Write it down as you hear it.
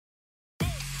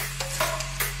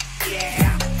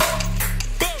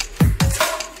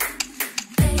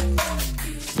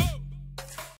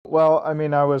Well, I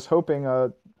mean, I was hoping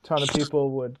a ton of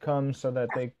people would come so that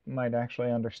they might actually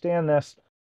understand this.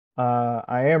 I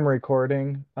am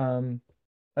recording.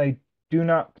 I do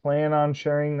not plan on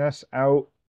sharing this out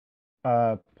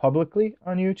publicly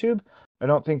on YouTube. I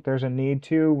don't think there's a need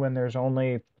to when there's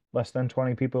only less than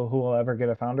 20 people who will ever get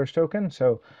a founder's token.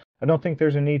 So I don't think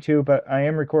there's a need to, but I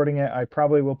am recording it. I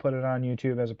probably will put it on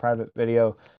YouTube as a private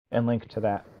video and link to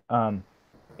that.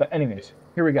 But anyways,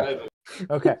 here we go.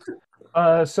 Okay.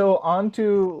 So on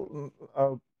to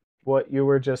what you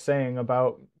were just saying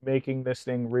about making this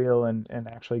thing real and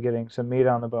actually getting some meat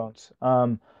on the bones.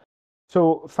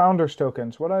 So founders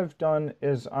tokens, what I've done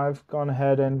is I've gone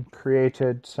ahead and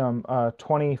created some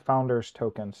 20 founders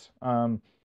tokens.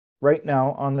 Right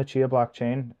now on the Chia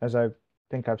blockchain, as I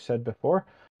think I've said before,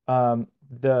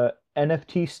 the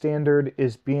NFT standard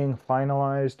is being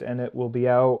finalized and it will be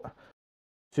out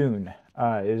soon,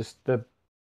 is the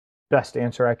best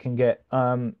answer I can get.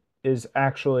 Is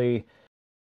actually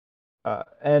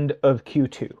end of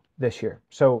Q2 this year.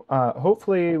 So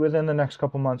hopefully within the next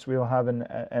couple months we will have an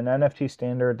NFT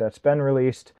standard that's been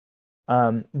released.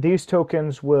 These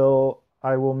tokens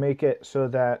I will make it so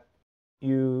that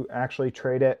you actually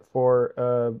trade it for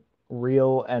a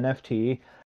real NFT,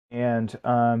 and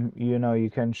you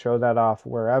can show that off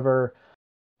wherever,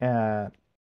 uh,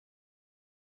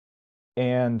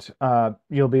 and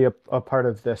you'll be a part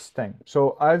of this thing.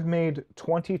 So I've made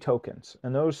 20 tokens,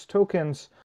 and those tokens,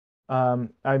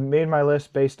 I made my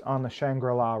list based on the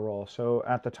Shangri-La rule. So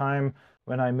at the time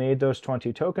when I made those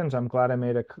 20 tokens, I'm glad I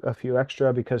made a few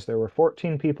extra because there were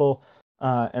 14 people,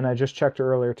 and I just checked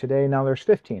earlier today. Now there's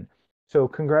 15. So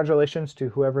congratulations to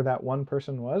whoever that one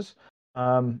person was.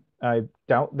 I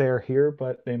doubt they're here,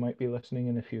 but they might be listening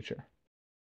in the future.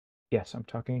 Yes, I'm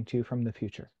talking to you from the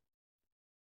future.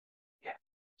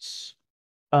 Yes.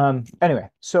 Anyway,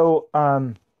 so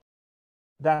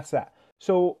that's that.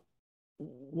 So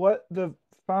what the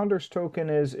founders token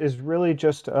is really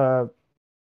just a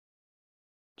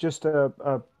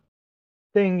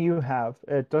thing you have.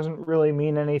 It doesn't really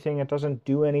mean anything. It doesn't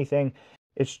do anything.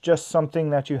 It's just something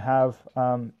that you have.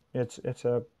 It's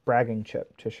a bragging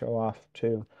chip to show off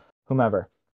to whomever.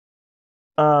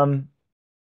 Um,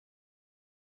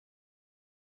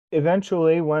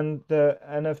 Eventually, when the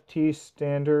NFT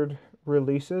standard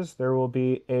releases, there will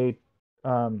be a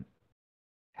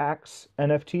tax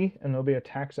NFT, and there'll be a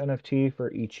tax NFT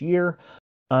for each year.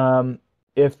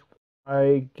 If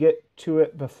I get to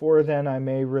it before then, I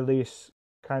may release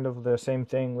kind of the same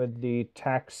thing with the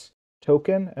tax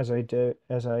token as I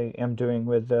am doing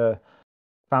with the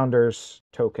founders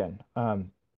token.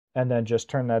 And then just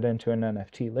turn that into an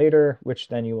NFT later, which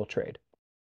then you will trade.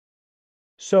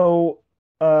 So,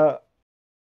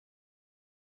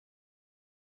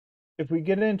 if we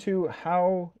get into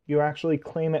how you actually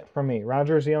claim it from me,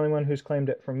 Roger's the only one who's claimed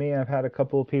it from me. I've had a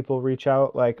couple of people reach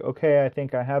out like, okay, I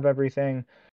think I have everything.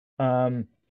 Um,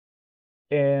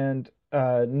 and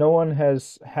no one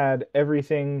has had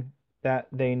everything that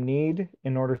they need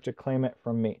in order to claim it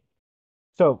from me.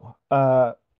 So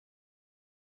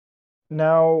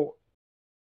now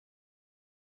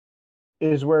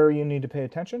is where you need to pay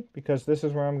attention, because this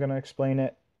is where I'm going to explain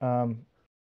it on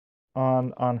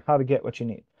how to get what you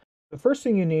need. The first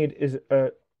thing you need is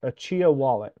a Chia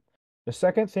wallet. The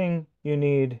second thing you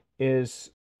need is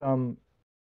some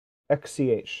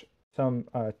XCH, some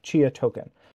Chia token.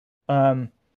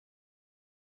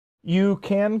 You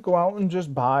can go out and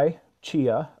just buy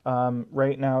Chia.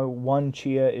 Right now, one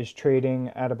Chia is trading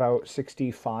at about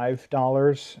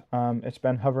 $65. It's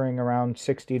been hovering around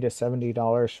 $60 to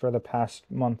 $70 for the past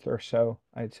month or so,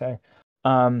 I'd say.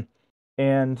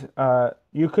 And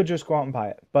you could just go out and buy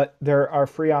it, but there are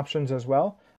free options as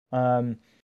well. And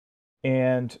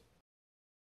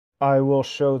I will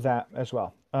show that as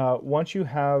well. Once you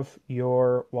have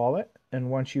your wallet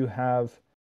and once you have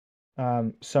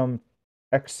some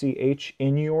XCH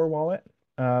in your wallet,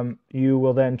 you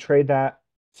will then trade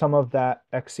some of that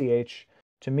XCH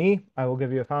to me. I will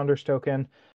give you a founder's token.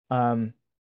 And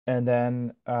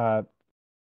then,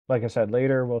 like I said,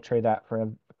 later we'll trade that for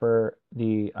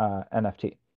the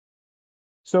NFT.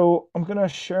 So I'm going to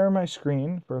share my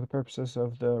screen for the purposes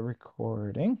of the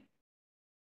recording.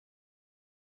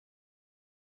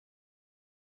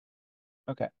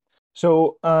 Okay.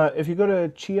 So if you go to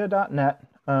chia.net,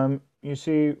 you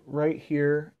see right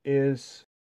here is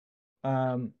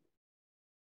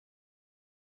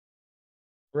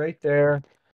right there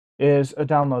is a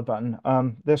download button.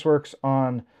 This works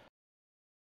on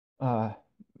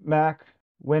Mac,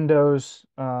 Windows,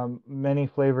 many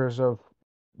flavors of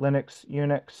Linux,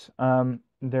 Unix.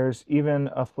 there's even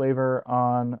a flavor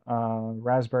on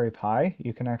Raspberry Pi.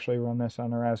 You can actually run this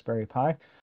on a Raspberry Pi.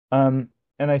 And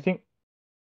I think,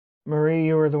 Marie,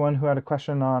 you were the one who had a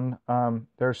question on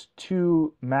there's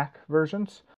two Mac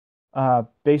versions.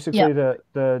 Basically, Yep.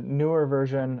 the newer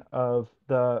version of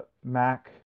the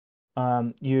Mac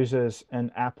uses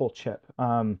an Apple chip.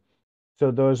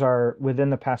 So those are within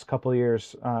the past couple of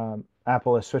years,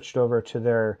 Apple has switched over to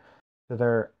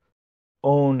their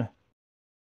own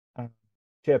uh,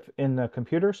 chip in the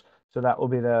computers. So that will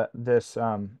be this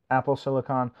Apple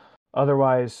Silicon.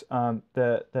 Otherwise,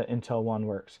 the Intel one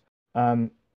works.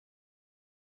 Um,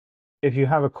 if you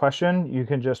have a question, you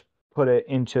can just put it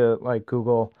into like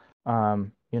Google.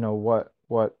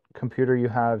 What computer you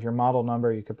have, your model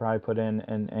number, you could probably put in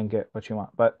and get what you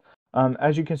want. But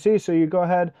as you can see, so you go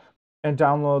ahead and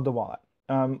download the wallet.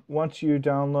 Once you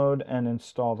download and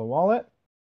install the wallet,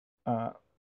 uh,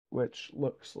 which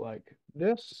looks like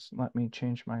this, let me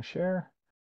change my share.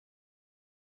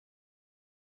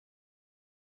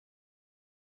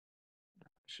 I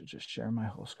should just share my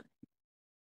whole screen.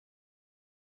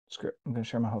 I'm going to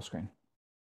share my whole screen.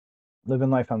 Living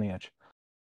life on the edge.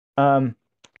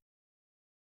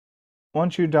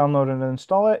 Once you download and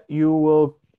install it, you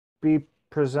will be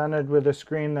presented with a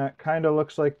screen that kind of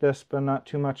looks like this, but not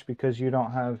too much because you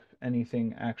don't have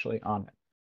anything actually on it.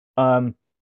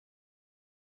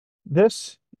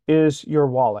 This is your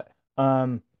wallet.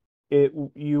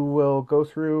 You will go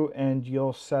through and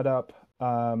you'll set up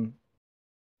a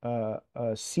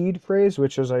seed phrase,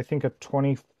 which is I think a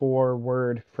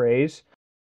 24-word phrase.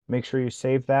 Make sure you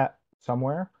save that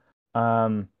somewhere.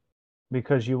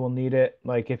 Because you will need it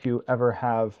like if you ever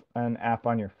have an app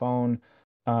on your phone,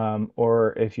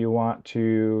 or if you want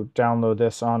to download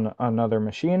this on another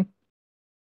machine.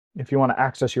 If you want to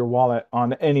access your wallet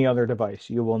on any other device,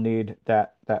 you will need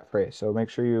that phrase. So make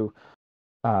sure you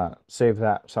save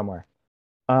that somewhere.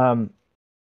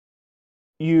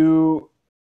 You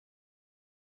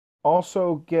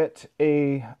also get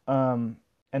an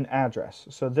address.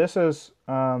 So this is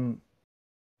a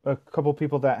couple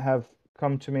people that have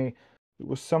come to me.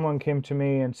 Someone came to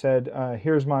me and said,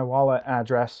 "Here's my wallet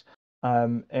address,"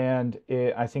 and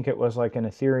I think it was like an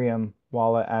Ethereum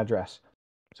wallet address.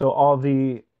 So all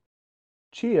the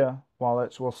Chia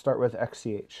wallets will start with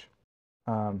XCH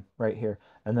right here,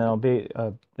 and then it'll be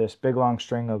this big long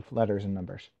string of letters and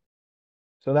numbers.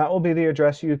 So that will be the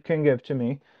address you can give to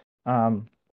me um,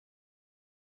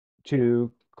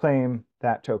 to claim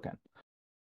that token.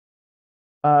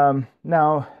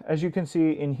 Now, as you can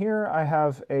see in here, I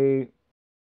have a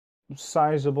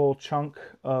sizable chunk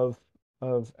of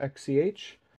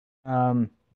XCH.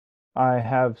 I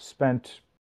have spent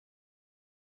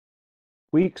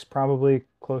weeks, probably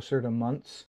closer to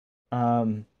months,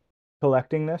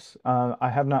 collecting this. I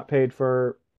have not paid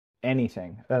for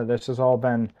anything. This has all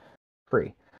been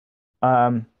free.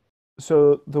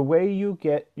 So the way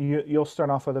you'll start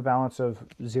off with a balance of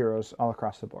zeros all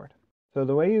across the board. So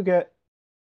the way you get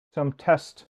some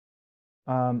test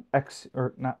X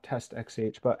or not test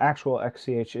XCH, but actual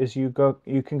XCH is you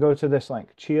can go to this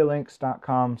link,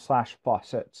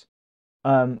 chialinks.com/faucets.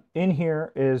 In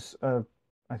here is I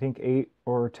think 8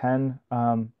 or 10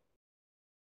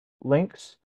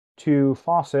 links to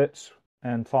faucets,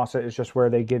 and faucet is just where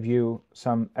they give you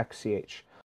some XCH.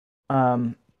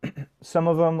 Some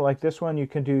of them, like this one, you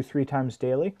can do 3 times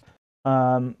daily.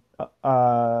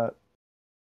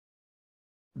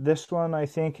 This one I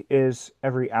think is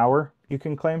every hour you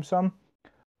can claim some.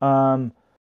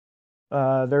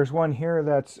 There's one here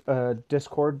that's a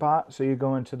Discord bot. So you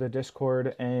go into the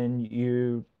Discord and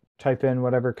you type in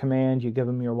whatever command, you give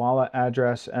them your wallet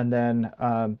address, and then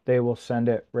they will send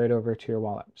it right over to your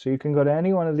wallet. So you can go to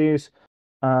any one of these.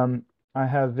 I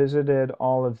have visited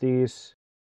all of these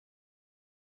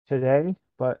today,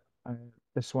 but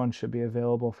this one should be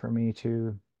available for me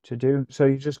to do. So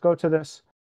you just go to this.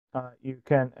 You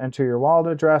can enter your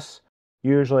wallet address.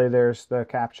 Usually there's the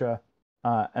CAPTCHA,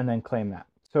 and then claim that.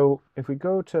 So if we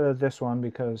go to this one,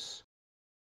 because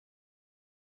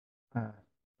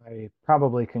I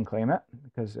probably can claim it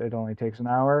because it only takes an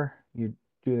hour. You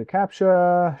do the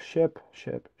CAPTCHA, ship,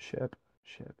 ship, ship,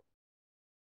 ship.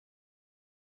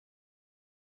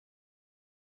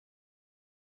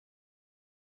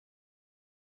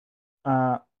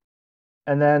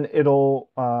 And then it'll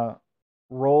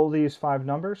roll these 5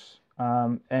 numbers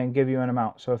and give you an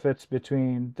amount. So if it's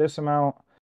between this amount,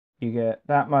 you get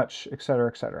that much, et cetera,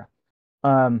 et cetera.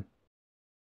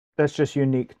 That's just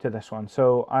unique to this one.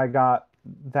 So I got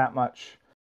that much.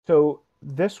 So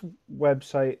this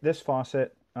website, this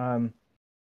faucet,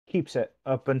 keeps it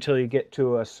up until you get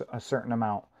to a certain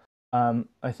amount.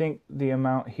 I think the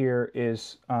amount here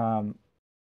is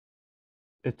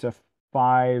it's a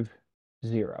 50.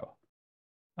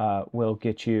 Will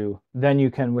get you. Then you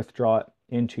can withdraw it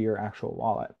into your actual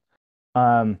wallet.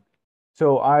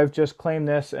 So I've just claimed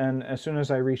this, and as soon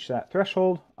as I reach that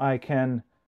threshold, I can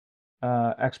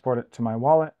export it to my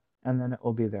wallet, and then it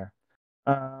will be there.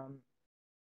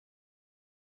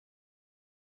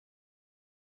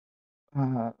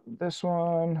 This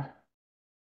one,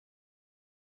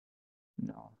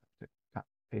 no,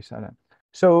 paste that in.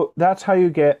 So that's how you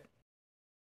get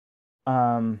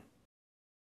some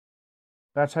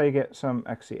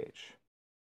XCH.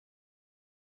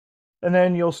 And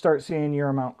then you'll start seeing your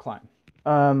amount climb.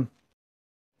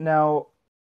 Now,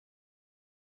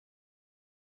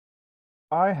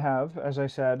 I have, as I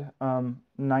said,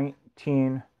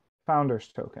 19 founders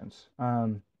tokens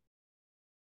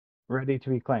ready to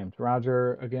be claimed.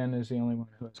 Roger, again, is the only one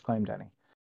who has claimed any.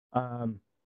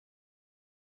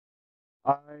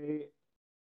 I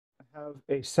have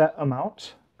a set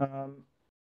amount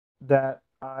that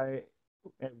I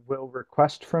will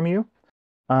request from you.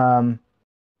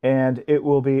 And it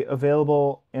will be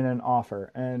available in an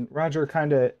offer. And Roger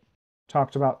kind of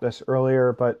talked about this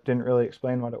earlier, but didn't really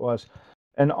explain what it was.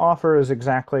 An offer is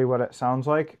exactly what it sounds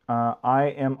like.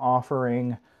 I am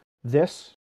offering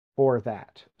this for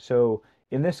that. So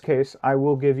in this case, I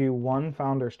will give you one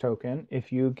founder's token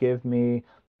if you give me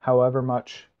however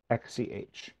much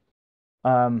XCH.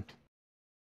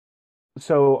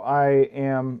 So I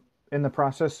am in the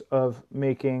process of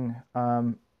making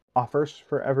offers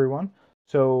for everyone.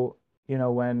 So, you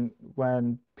know,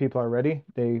 when people are ready,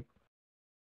 they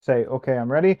say, okay, I'm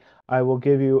ready. I will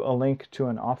give you a link to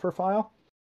an offer file.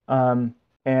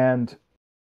 And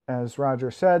as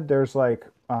Roger said, there's like,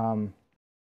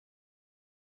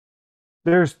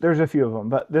 there's a few of them,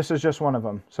 but this is just one of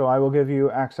them. So I will give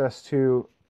you access to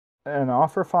an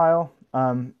offer file,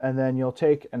 and then you'll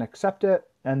take and accept it,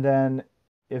 and then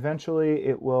eventually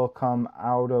it will come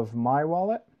out of my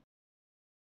wallet.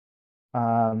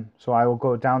 So I will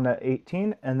go down to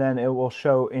 18, and then it will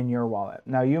show in your wallet.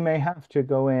 Now you may have to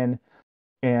go in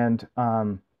and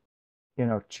you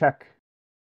know, check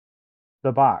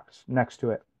the box next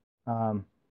to it.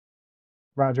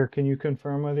 Roger, can you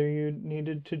confirm whether you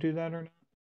needed to do that or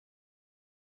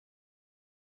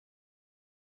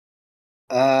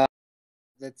not?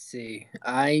 Let's see.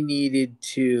 I needed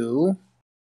to.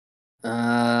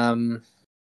 I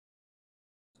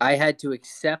had to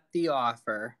accept the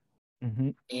offer,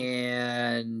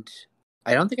 and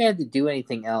I don't think I had to do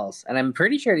anything else. And I'm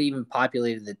pretty sure it even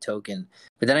populated the token.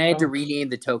 But then I had to rename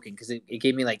the token because it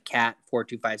gave me like cat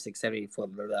 4256784 blah,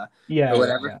 blah, blah, or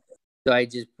whatever. Yeah. So I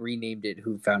just renamed it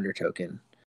Hoove Founder Token.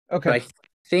 Okay. But I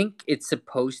think it's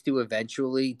supposed to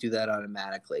eventually do that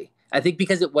automatically. I think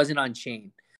because it wasn't on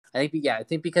chain. I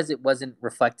think because it wasn't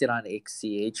reflected on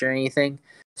XCH or anything,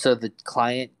 so the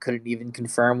client couldn't even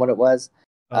confirm what it was.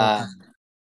 Okay.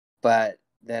 But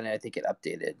then I think it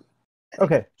updated.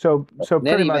 Okay, so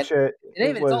pretty much it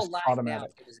was all live automatic. Now,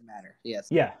 so it doesn't matter. Yes.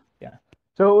 Yeah.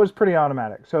 So it was pretty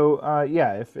automatic. So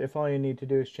yeah, if all you need to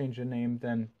do is change the name,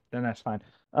 then that's fine.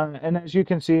 And as you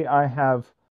can see, I have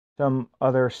some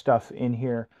other stuff in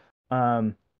here.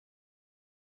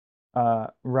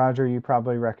 Roger, you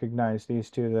probably recognize these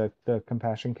two, the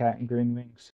Compassion Cat and Green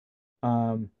Wings.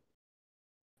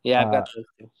 Yeah, I've got those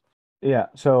two. Yeah,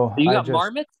 so you got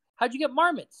marmots? How'd you get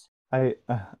marmots? I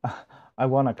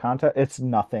won a contest. It's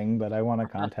nothing, but I won a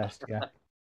contest. Yeah.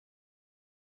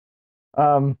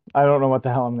 I don't know what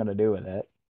the hell I'm gonna do with it,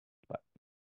 but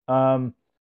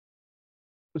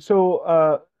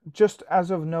so just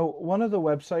as of note, one of the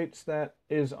websites that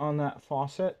is on that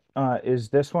faucet is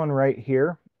this one right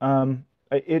here.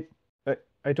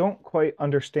 I don't quite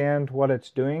understand what it's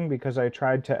doing because I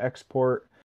tried to export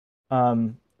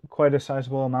quite a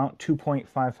sizable amount,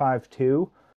 2.552,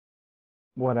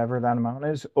 whatever that amount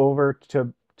is, over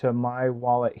to my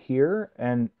wallet here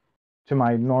and to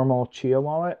my normal Chia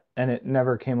wallet, and it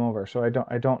never came over. So I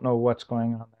don't know what's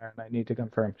going on there, and I need to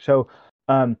confirm. So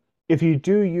if you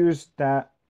do use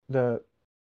that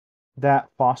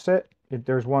faucet,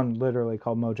 there's one literally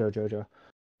called Mojo Jojo,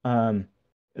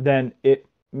 then it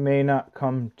may not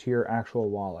come to your actual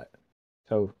wallet.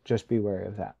 So just be wary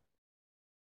of that.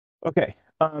 Okay,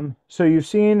 so you've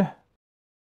seen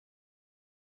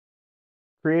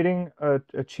creating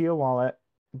a Chia wallet,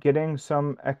 getting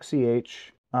some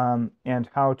XCH, and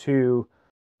how to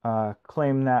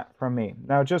claim that from me.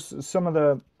 Now, just some of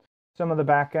the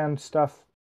back end stuff.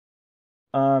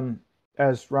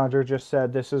 As Roger just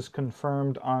said, this is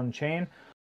confirmed on chain.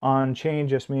 On chain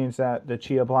just means that the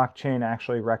Chia blockchain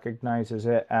actually recognizes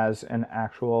it as an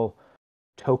actual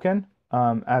token,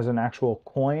 as an actual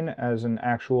coin, as an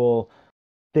actual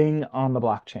thing on the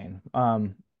blockchain,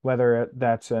 whether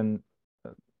that's an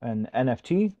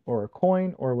NFT or a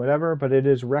coin or whatever, but it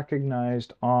is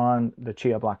recognized on the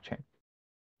Chia blockchain.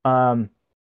 Um,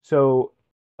 so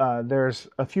there's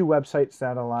a few websites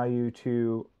that allow you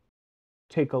to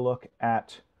take a look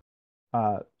at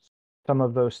uh, some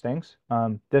of those things.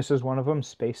 This is one of them,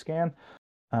 SpaceScan.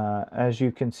 As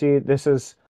you can see, this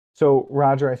is so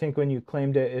Roger. I think when you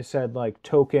claimed it, it said like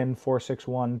token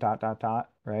 461 dot dot dot,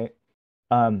 right?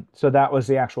 So that was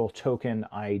the actual token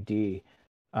ID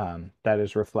that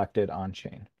is reflected on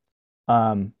chain.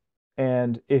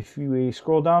 And if we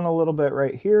scroll down a little bit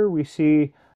right here, we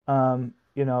see,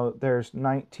 there's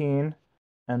 19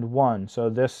 and 1. So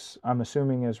this, I'm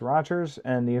assuming, is Roger's,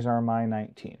 and these are my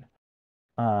 19.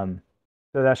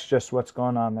 So that's just what's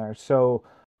going on there. So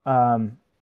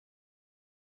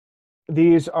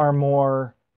these are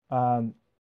more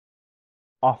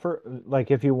offer, like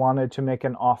if you wanted to make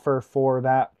an offer for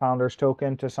that founder's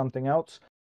token to something else,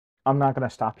 I'm not going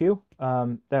to stop you.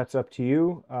 That's up to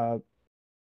you.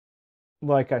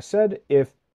 Like I said,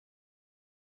 if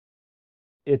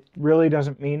it really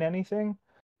doesn't mean anything,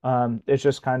 it's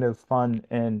just kind of fun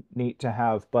and neat to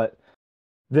have. But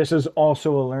this is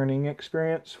also a learning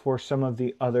experience for some of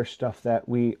the other stuff that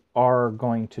we are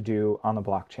going to do on the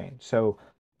blockchain. So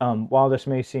while this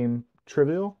may seem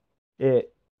trivial,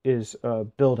 it is a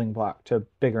building block to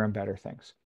bigger and better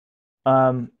things.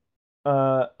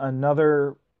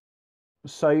 Another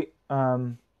site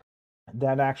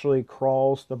that actually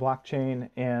crawls the blockchain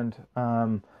and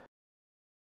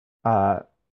uh,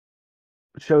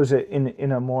 shows it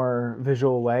in a more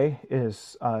visual way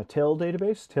is Tail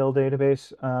database. Tail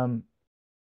database.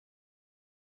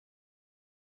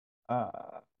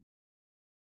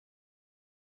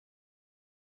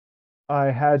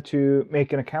 I had to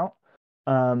make an account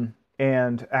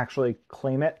and actually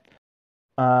claim it.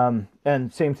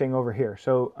 And same thing over here.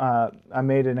 So I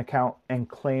made an account and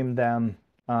claimed them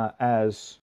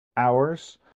as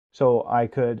ours, so I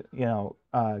could,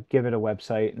 give it a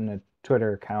website and a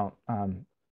Twitter account,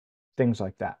 things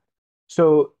like that.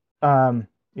 So,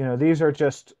 these are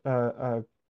just a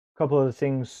couple of the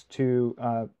things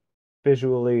to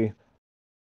visually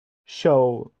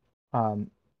show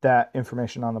that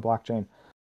information on the blockchain.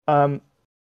 Um,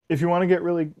 if you want to get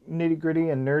really nitty gritty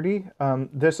and nerdy,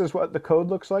 this is what the code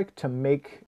looks like to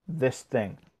make this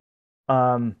thing.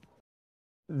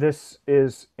 This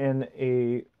is in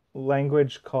a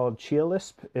language called Chia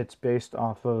Lisp. It's based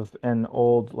off of an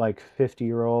old, like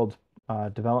 50-year-old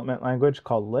development language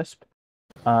called Lisp.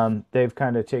 They've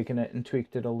kind of taken it and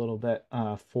tweaked it a little bit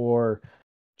for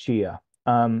Chia.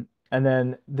 And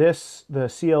then the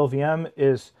CLVM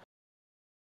is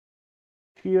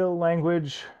Chia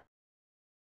language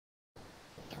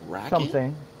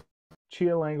something.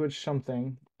 Chia language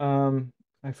something.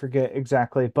 I forget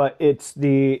exactly, but it's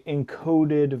the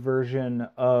encoded version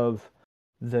of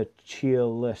the Chia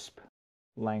Lisp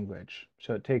language.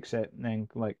 So it takes it and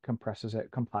like compresses it,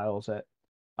 compiles it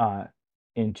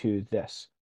into this.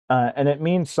 And it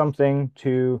means something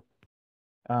to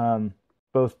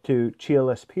both to Chia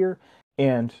Lisp here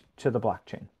and to the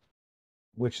blockchain,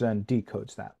 which then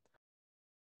decodes that.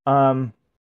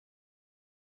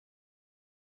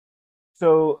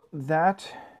 So that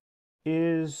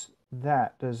is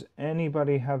that. Does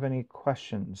anybody have any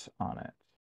questions on it?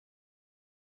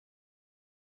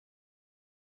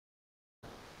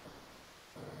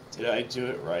 Did I do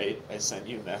it right? I sent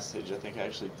you a message. I think I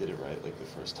actually did it right like the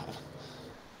first time.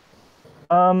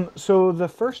 So the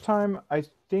first time I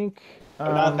think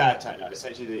Oh, not that time. No, I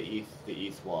sent you the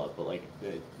ETH wallet, but like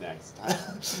the next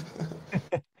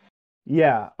time.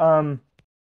 yeah,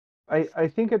 I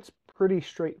think it's pretty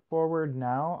straightforward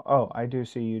now. Oh, I do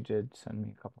see you did send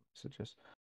me a couple messages.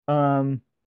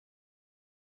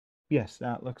 Yes,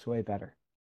 that looks way better.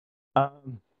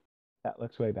 That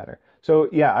looks way better. So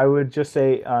yeah, I would just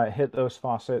say hit those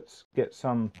faucets, get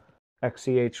some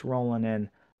XCH rolling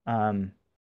in, and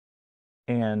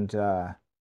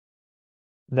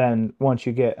then once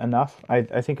you get enough,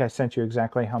 I think I sent you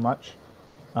exactly how much.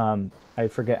 I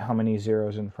forget how many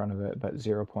zeros in front of it, but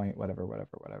 0 point whatever,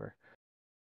 whatever, whatever.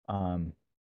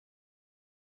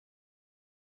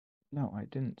 No, I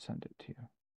didn't send it to you.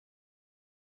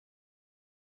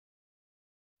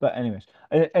 But anyways,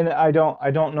 and I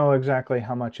don't know exactly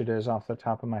how much it is off the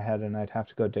top of my head, and I'd have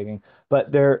to go digging.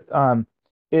 But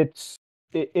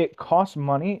it costs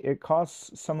money. It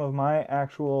costs some of my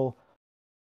actual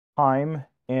time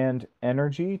and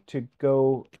energy to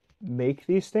go make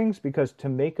these things because to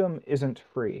make them isn't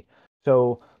free.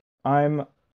 So I'm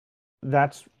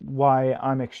that's why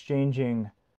I'm exchanging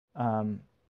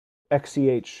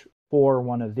XCH for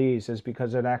one of these, is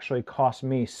because it actually cost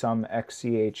me some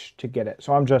XCH to get it.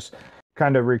 So I'm just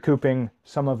kind of recouping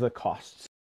some of the costs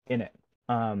in it.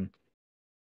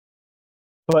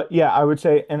 But yeah, I would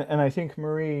say, and I think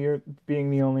Marie, you're being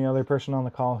the only other person on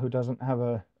the call who doesn't have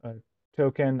a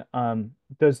token.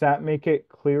 Does that make it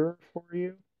clearer for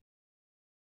you?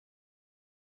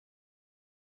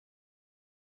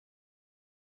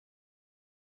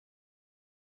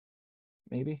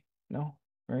 Maybe? No?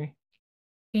 Marie?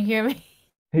 Can you hear me?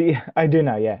 Yeah, I do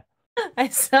now, yeah. I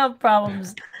still have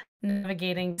problems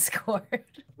navigating Discord.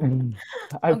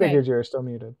 I Okay. figured you were still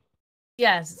muted.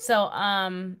 Yes. So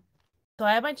I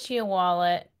have my Chia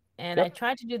wallet, and I Yep.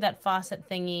 tried to do that faucet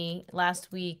thingy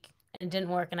last week and it didn't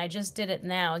work, and I just did it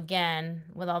now again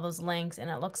with all those links, and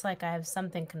it looks like I have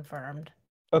something confirmed.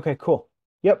 Okay, cool.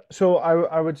 Yep. So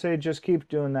I would say just keep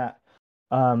doing that.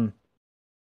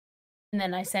 And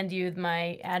then I send you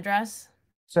my address.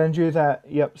 Send you that.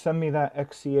 Yep. Send me that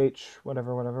XCH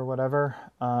whatever. Okay,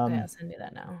 I'll send you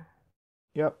that now.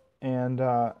 Yep. And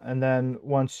then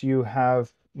once you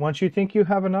think you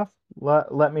have enough,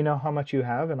 let me know how much you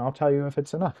have, and I'll tell you if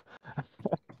it's enough.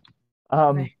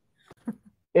 Okay.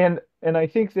 And I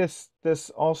think this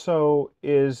also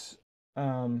is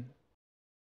a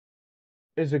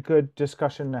good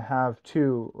discussion to have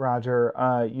too, Roger.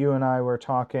 You and I were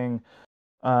talking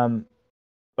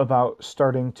about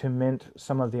starting to mint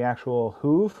some of the actual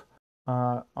Hoove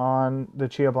on the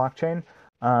Chia blockchain.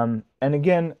 And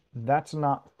again, that's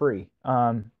not free.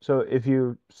 So if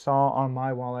you saw on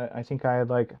my wallet, I think I had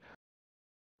like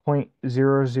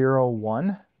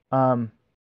 0.001.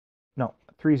 No,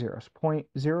 3 zeros.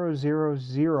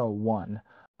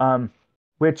 0.0001.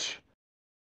 Which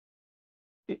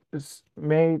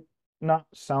may not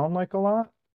sound like a lot.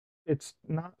 It's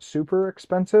not super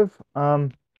expensive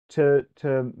to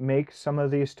make some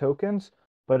of these tokens,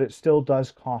 but it still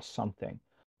does cost something.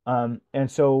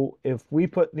 And so if we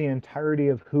put the entirety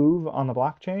of Hoove on the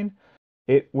blockchain,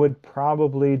 it would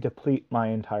probably deplete my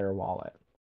entire wallet.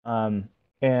 And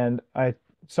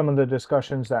some of the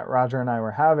discussions that Roger and I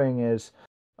were having is,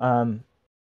 as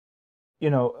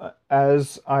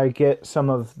I get some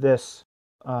of this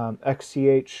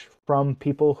XCH from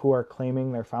people who are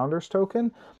claiming their founders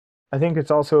token, I think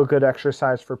it's also a good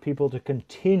exercise for people to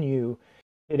continue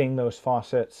hitting those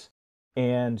faucets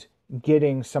and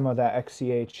getting some of that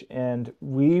XCH. And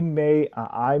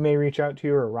I may reach out to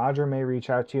you, or Roger may reach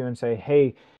out to you and say,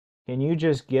 hey, can you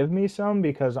just give me some,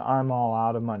 because I'm all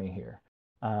out of money here,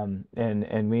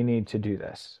 and we need to do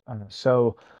this.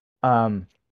 So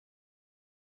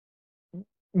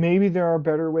maybe there are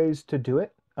better ways to do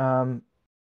it.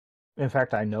 In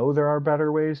fact, I know there are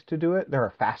better ways to do it. There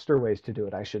are faster ways to do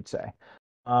it, I should say.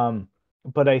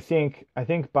 But I think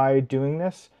by doing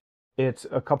this, it's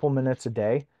a couple minutes a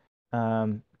day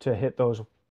to hit those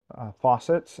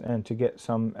faucets and to get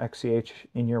some XCH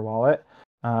in your wallet.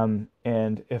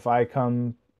 And if I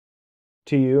come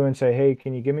to you and say, hey,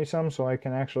 can you give me some so I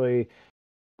can actually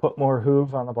put more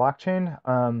Hoove on the blockchain?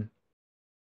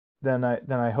 Then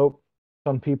I hope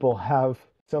some people have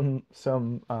some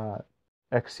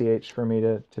XCH for me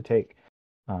to take,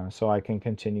 so I can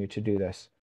continue to do this.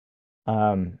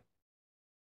 So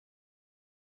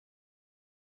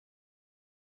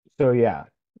yeah,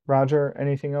 Roger,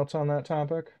 anything else on that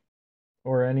topic,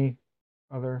 or any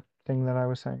other thing that I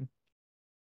was saying?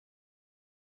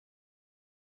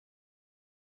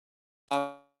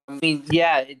 I mean,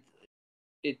 yeah,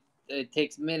 it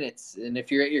takes minutes, and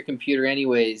if you're at your computer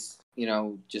anyways,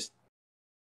 just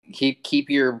keep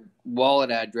your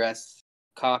wallet address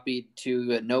copied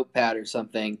to a notepad or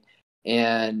something,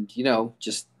 and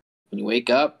just when you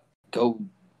wake up, go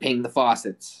ping the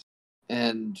faucets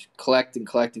and collect and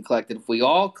collect and collect. And if we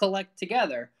all collect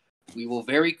together, we will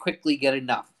very quickly get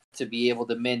enough to be able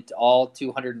to mint all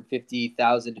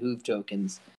 250,000 Hoove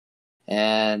tokens.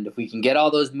 And if we can get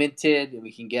all those minted and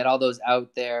we can get all those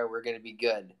out there, we're going to be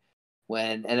good.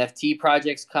 When NFT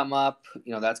projects come up,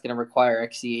 that's going to require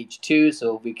XCH too.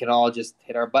 So we can all just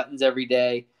hit our buttons every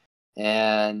day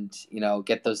and,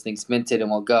 get those things minted, and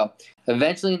we'll go.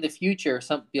 Eventually in the future,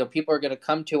 some people are going to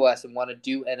come to us and want to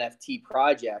do NFT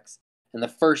projects. And the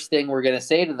first thing we're going to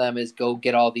say to them is go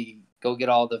get all the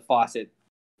faucet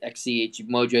XCH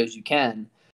mojos you can,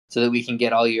 so that we can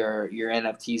get all your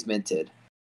NFTs minted.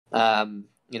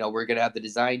 We're going to have the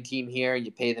design team here, and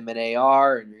you pay them in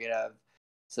AR, and you're going to have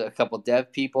a couple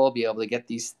dev people be able to get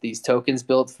these tokens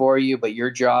built for you. But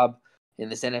your job in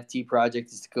this NFT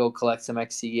project is to go collect some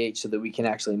XCH so that we can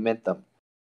actually mint them.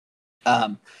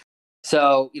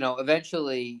 So,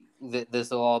 eventually this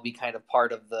will all be kind of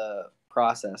part of the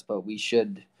process, but we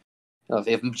should.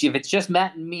 If it's just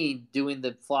Matt and me doing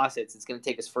the faucets, it's going to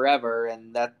take us forever,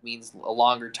 and that means a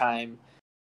longer time.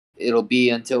 It'll be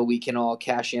until we can all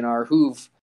cash out our Hoove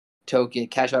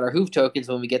tokens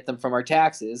when we get them from our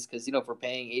taxes. Because if we're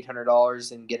paying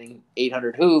 $800 and getting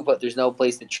 800 Hoove, but there's no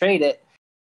place to trade it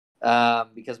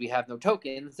because we have no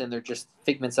tokens and they're just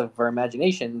figments of our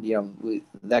imagination,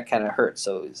 that kind of hurts.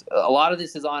 So a lot of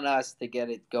this is on us to get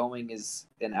it going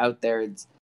and out there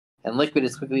and liquid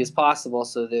as quickly as possible,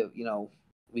 so that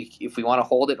if we want to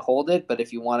hold it. But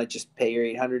if you want to just pay your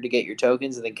 800 to get your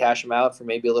tokens and then cash them out for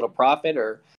maybe a little profit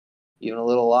or even a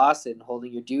little loss and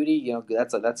holding your duty,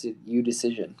 that's a you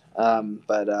decision.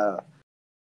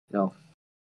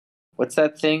 What's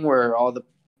that thing where all the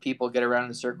people get around in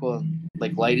a circle and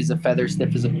like light as a feather,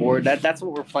 stiff as a board? That's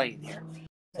what we're playing here.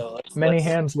 So many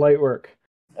hands, light work.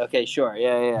 Okay, sure,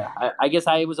 yeah. I guess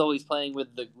I was always playing with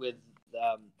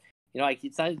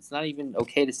it's not even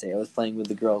okay to say I was playing with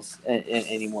the girls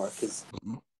anymore because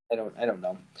I don't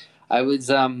know. I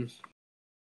was I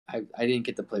didn't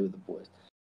get to play with the boys.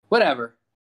 Whatever.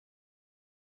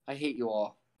 I hate you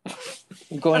all.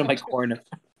 I'm going to my corner.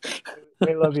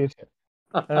 We love you too.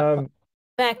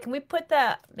 Matt, can we put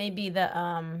maybe the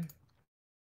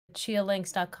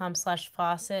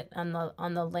chialinks.com/faucet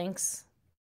on the links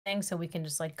thing so we can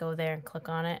just like go there and click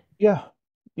on it? Yeah.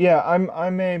 I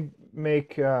may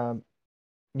make.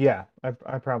 Yeah,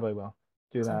 I probably will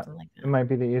do that. Something like that. It might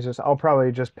be the easiest. I'll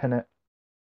probably just pin it.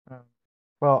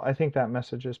 Well, I think that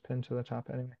message is pinned to the top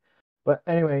anyway. But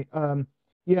anyway,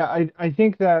 yeah, I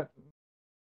think that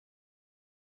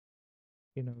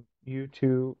you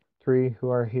two, three who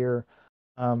are here,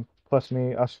 plus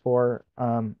me, us four,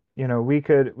 we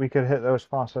could hit those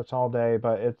faucets all day,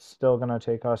 but it's still gonna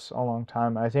take us a long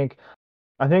time. I think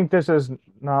this is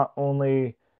not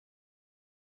only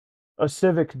a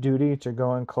civic duty to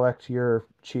go and collect your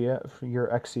Chia, your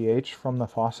XCH from the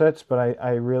faucets, but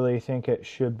I really think it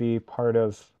should be part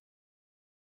of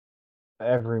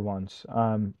everyone's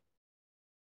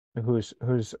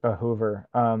who's a Hoover.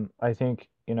 I think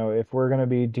if we're going to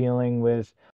be dealing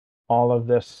with all of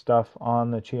this stuff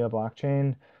on the Chia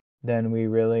blockchain, then we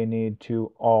really need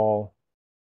to all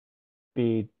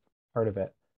be part of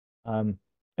it. And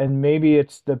maybe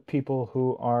it's the people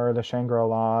who are the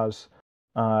Shangri-Las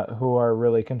who are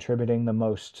really contributing the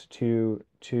most to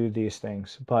these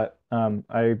things. But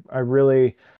I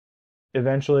really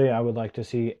eventually I would like to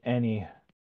see any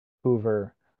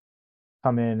Hoover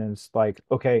come in and it's like,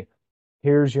 okay,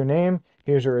 here's your name,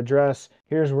 here's your address,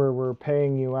 here's where we're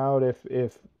paying you out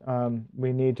if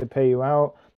we need to pay you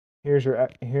out. Here's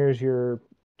your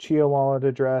Chia wallet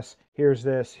address. Here's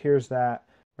this. Here's that.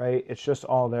 Right? It's just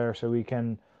all there, so we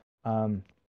can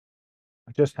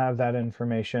just have that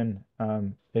information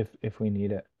if we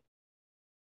need it.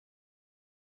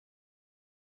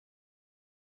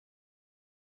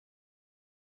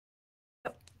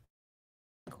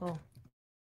 Cool.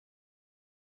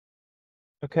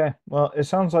 Okay. Well, it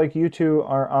sounds like you two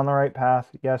are on the right path.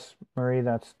 Yes, Marie,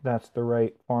 that's the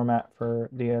right format for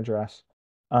the address.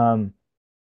 So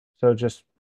just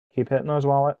keep hitting those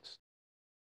wallets.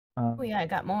 Oh yeah, I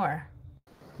got more.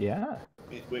 Yeah.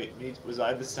 Wait, was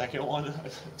I the second one?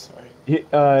 I'm sorry.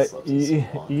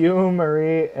 You,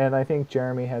 Marie, and I think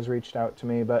Jeremy has reached out to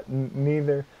me, but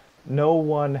no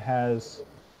one has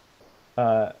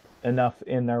enough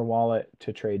in their wallet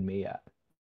to trade me yet.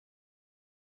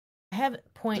 I have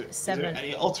Is there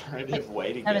any alternative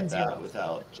way to get that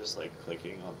without just like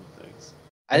clicking on things?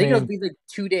 I think it'll be like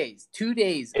 2 days. 2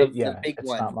 days of the big it's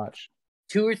one. Not much.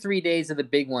 2 or 3 days of the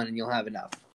big one, and you'll have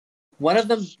enough. One of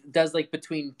them does like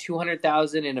between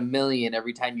 200,000 and 1 million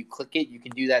every time you click it. You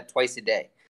can do that twice a day,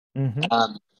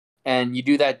 and you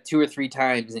do that 2 or 3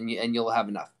 times, and you'll have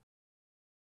enough.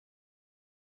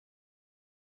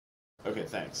 Okay,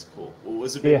 thanks. Cool. What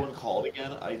was the big one called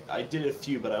again? I did a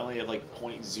few, but I only have like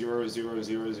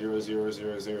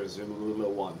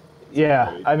 0.000000001.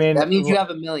 Yeah, I mean that means you have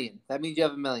 1 million. That means you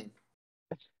have 1 million.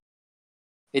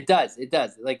 It does.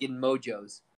 Like in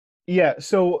Mojos. Yeah.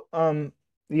 So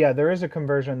yeah, there is a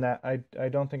conversion that I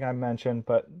don't think I mentioned,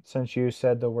 but since you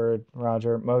said the word,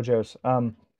 Roger, Mojos,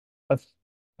 a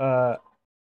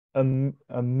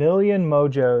million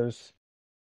Mojos.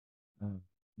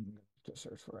 To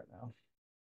search for it now.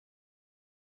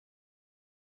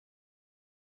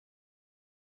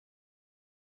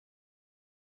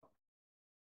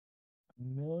 A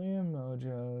million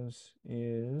Mojos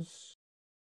is.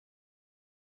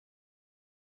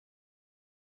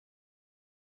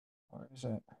 Where is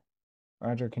it?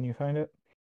 Roger, can you find it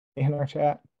in our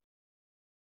chat?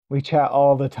 We chat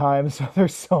all the time, so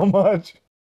there's so much.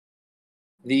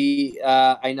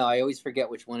 I know, I always forget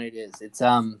which one it is. It's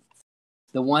the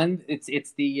one.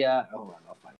 It's the hold on,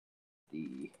 I'll find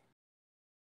the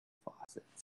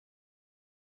faucets.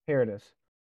 Here it is.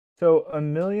 So a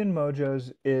million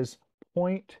mojos is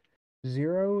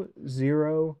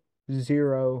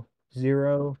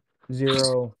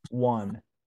 0.0000001.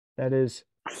 That is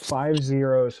 5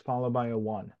 zeros followed by a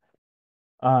 1.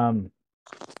 I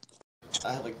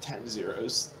have like 10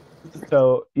 zeros.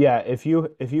 So yeah, if you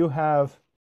have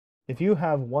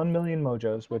 1 million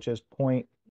mojos, which is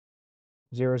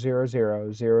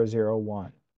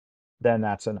 0.0000001, then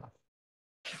that's enough.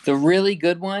 The really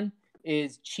good one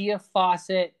is Chia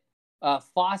faucet,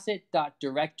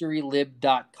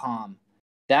 faucet.directorylib.com.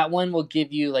 That one will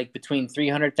give you like between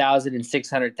 300,000 and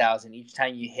 600,000 each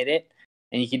time you hit it,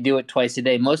 and you can do it twice a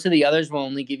day. Most of the others will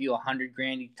only give you 100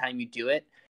 grand each time you do it.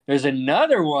 There's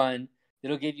another one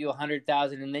that'll give you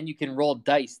 100,000, and then you can roll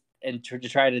dice and to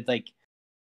try to like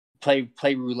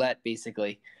play roulette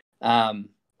basically, on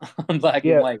black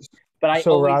and white. But I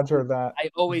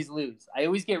always lose. I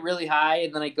always get really high,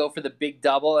 and then I go for the big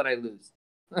double, and I lose.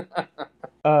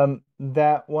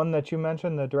 That one that you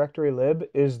mentioned, the directory lib,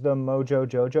 is the Mojo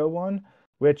Jojo one,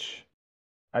 which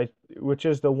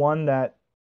is the one that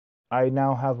I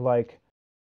now have like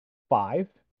 5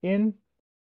 in.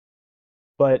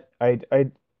 But I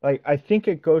think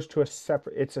it goes to a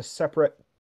separate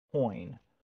coin.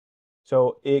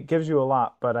 So it gives you a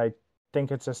lot, but I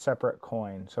think it's a separate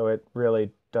coin, so it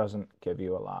really doesn't give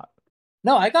you a lot.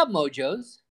 No, I got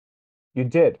mojos. You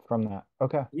did from that.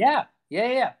 Okay. Yeah.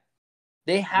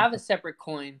 They have a separate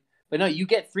coin, but no, you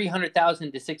get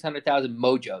 300,000 to 600,000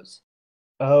 mojos.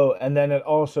 Oh, and then it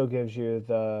also gives you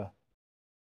the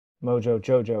Mojo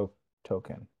Jojo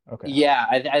token. Okay. Yeah,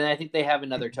 and I think they have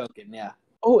another token. Yeah.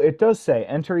 Oh, it does say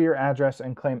enter your address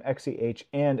and claim XCH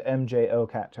and MJO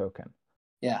cat token.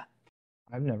 Yeah.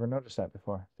 I've never noticed that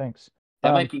before. Thanks.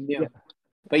 That might be new. Yeah.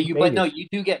 But you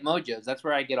do get mojos. That's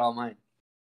where I get all mine.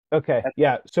 Okay.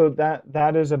 Yeah. So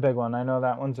that is a big one. I know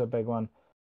that one's a big one.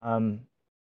 And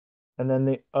then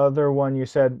the other one you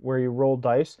said where you roll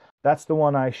dice, that's the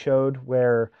one I showed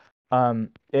where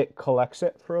it collects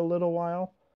it for a little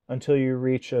while until you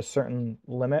reach a certain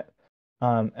limit,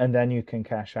 and then you can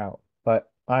cash out.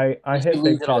 But I hit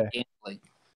big today.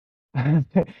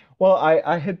 Well,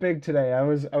 I hit big today. I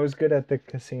was good at the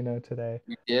casino today.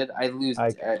 You did? I lose.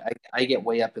 I get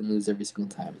way up and lose every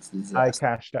single time. It's a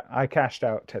disaster. I cashed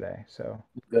out today, so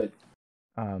good.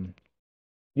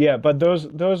 Yeah, but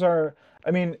those are. I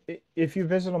mean, if you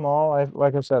visit them all,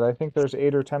 like I said, I think there's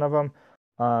 8 or 10 of them.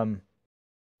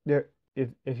 If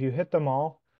you hit them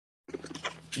all,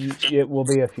 it will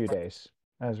be a few days,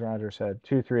 as Roger said,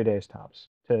 2-3 days tops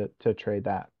to trade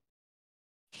that.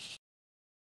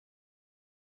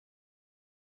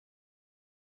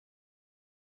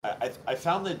 I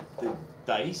found the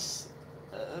dice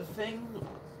thing.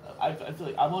 I feel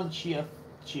like I'm on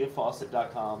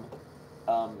chiafaucet.com,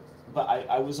 but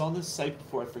I was on this site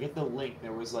before. I forget the link.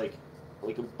 There was like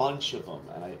a bunch of them,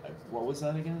 and I what was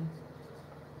that again?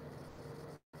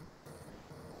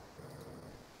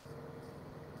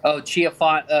 Oh,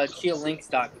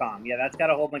 chialinks.com. Yeah, that's got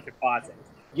a whole bunch of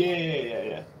faucets.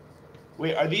 Yeah.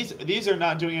 Wait, are these are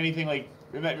not doing anything like?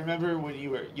 Remember when you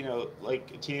were,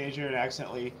 like a teenager and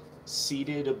accidentally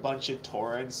seeded a bunch of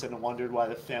torrents and wondered why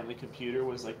the family computer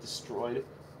was like destroyed?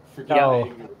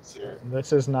 Here.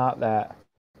 This is not that.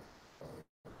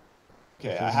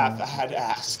 Okay, I had to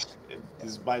ask.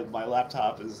 My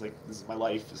laptop is like my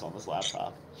life is on this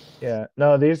laptop. Yeah,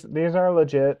 no, these are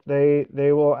legit. They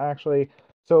will actually.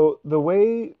 So the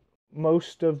way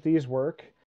most of these work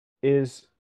is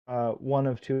one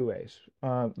of 2 ways.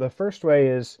 The first way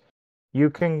is you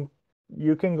can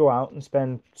go out and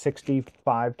spend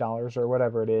 $65 or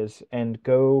whatever it is and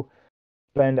go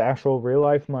spend actual real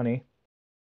life money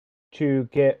to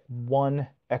get 1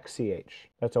 XCH.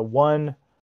 That's a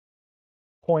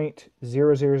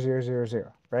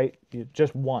 1.00000, right?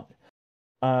 Just 1.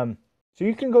 So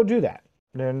you can go do that.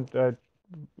 Then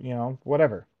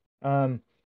whatever.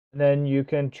 Then you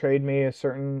can trade me a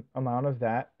certain amount of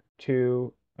that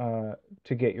to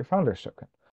get your founders token.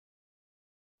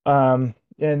 And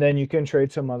then you can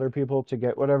trade some other people to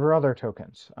get whatever other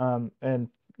tokens. And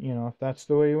if that's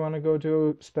the way you want to go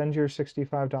to spend your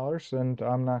 $65, then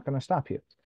I'm not going to stop you.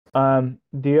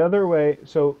 The other way,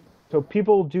 so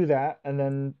people do that, and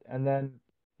then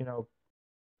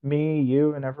me,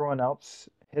 you, and everyone else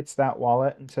hits that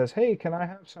wallet and says, "Hey, can I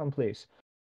have some, please?"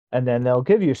 And then they'll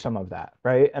give you some of that,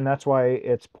 right? And that's why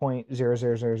it's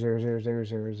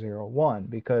 0.000000001,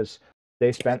 because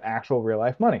they spent actual real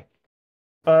life money.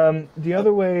 The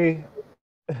other way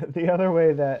the other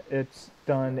way that it's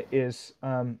done is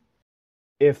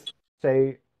if,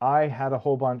 say, I had a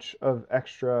whole bunch of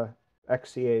extra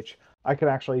XCH, I could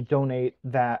actually donate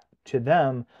that to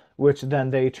them, which then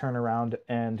they turn around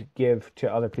and give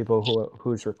to other people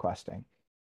who's requesting.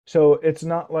 So it's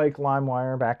not like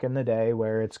LimeWire back in the day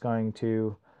where it's going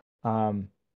to, um,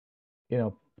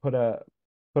 put a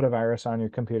virus on your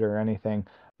computer or anything.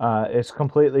 It's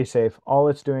completely safe. All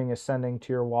it's doing is sending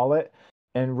to your wallet,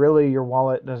 and really your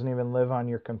wallet doesn't even live on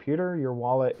your computer. Your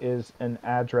wallet is an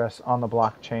address on the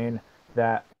blockchain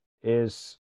that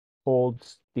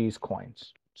holds these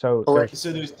coins. So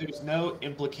there's no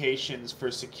implications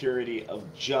for security of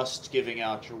just giving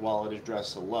out your wallet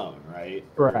address alone, right?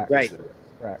 Correct. Right.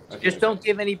 Correct. Okay, just don't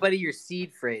give anybody your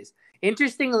seed phrase.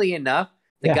 Interestingly enough,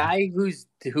 the guy who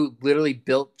literally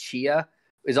built Chia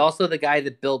is also the guy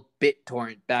that built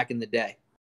BitTorrent back in the day.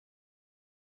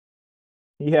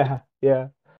 Yeah,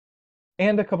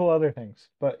 and a couple other things,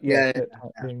 but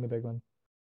being the big one.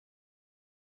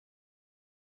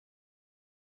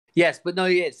 Yes, but no,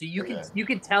 yeah. So you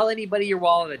can tell anybody your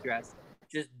wallet address.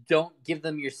 Just don't give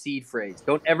them your seed phrase.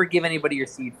 Don't ever give anybody your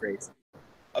seed phrase.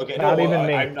 Okay, not even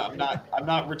me. I'm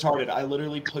not retarded. I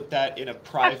literally put that in a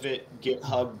private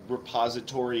GitHub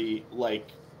repository.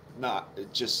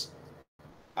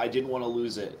 I didn't want to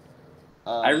lose it.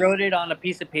 I wrote it on a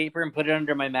piece of paper and put it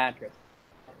under my mattress.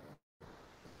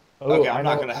 Okay, I'm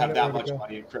not going to have that much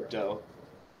money in crypto.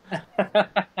 What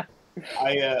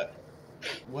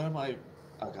am I?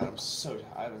 Oh God,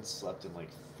 I haven't slept in like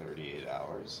 38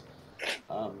 hours.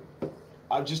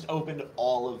 I've just opened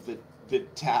all of the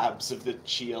tabs of the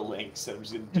Chia links, and I'm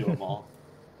just going to do them all.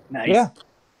 Nice.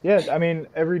 Yeah, I mean,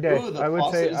 every day. Ooh, the I would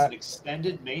faucet say is in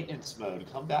extended maintenance mode.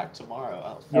 Come back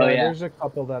tomorrow. There's a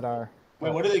couple that are.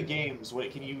 Wait, what are the games?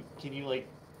 Wait, can you like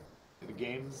the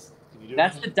games? Can you do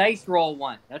That's anything? the dice roll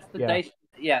one. That's the dice.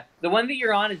 Yeah, the one that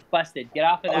you're on is busted. Get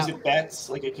off of that. Is it bets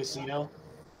like a casino?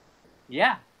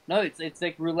 Yeah, no, it's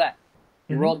like roulette.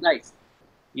 You roll dice.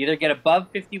 You either get above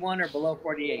 51 or below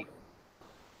 48.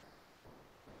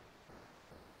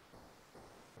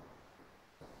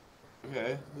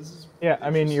 Okay, this is. Yeah, I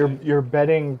mean, you're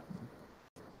betting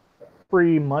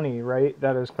free money, right?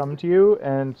 That has come to you,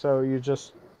 and so you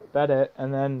just bet it,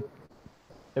 and then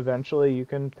eventually you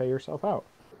can pay yourself out.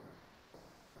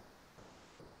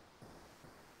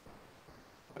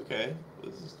 Okay,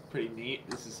 this is pretty neat.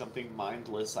 This is something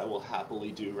mindless I will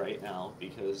happily do right now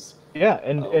because. Yeah,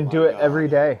 and do it every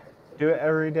day. Do it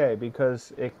every day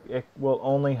because it will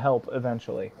only help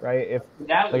eventually, right? If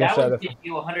that would give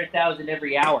you 100,000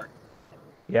 every hour.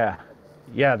 Yeah,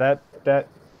 that. But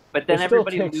then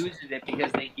everybody loses it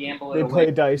because they gamble. They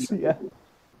play dice. Yeah.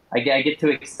 I get too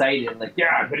excited, I'm gonna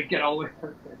get all the way.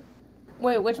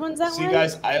 Wait, which one's that one? See,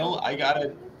 guys, I got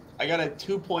a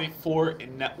 2.4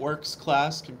 in networks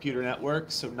class, computer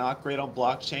networks, so not great on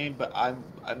blockchain, but I'm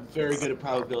very good at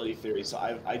probability theory, so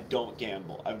I don't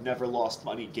gamble. I've never lost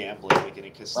money gambling like in a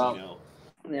casino.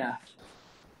 Well, yeah.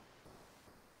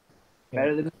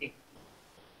 Better than me.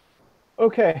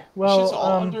 Okay, well, it's just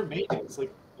all under maintenance, like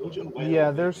Dojo Whale.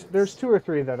 Yeah, there's 2 or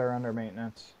 3 that are under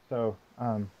maintenance, so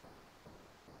and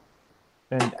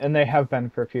they have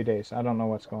been for a few days. I don't know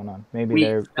what's going on. Maybe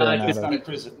they're it's not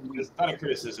a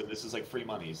criticism. This is like free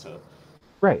money, so.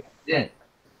 Right. Yeah.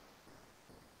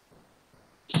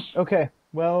 Okay.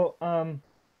 Well, on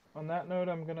that note,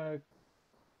 I'm gonna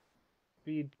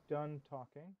be done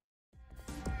talking.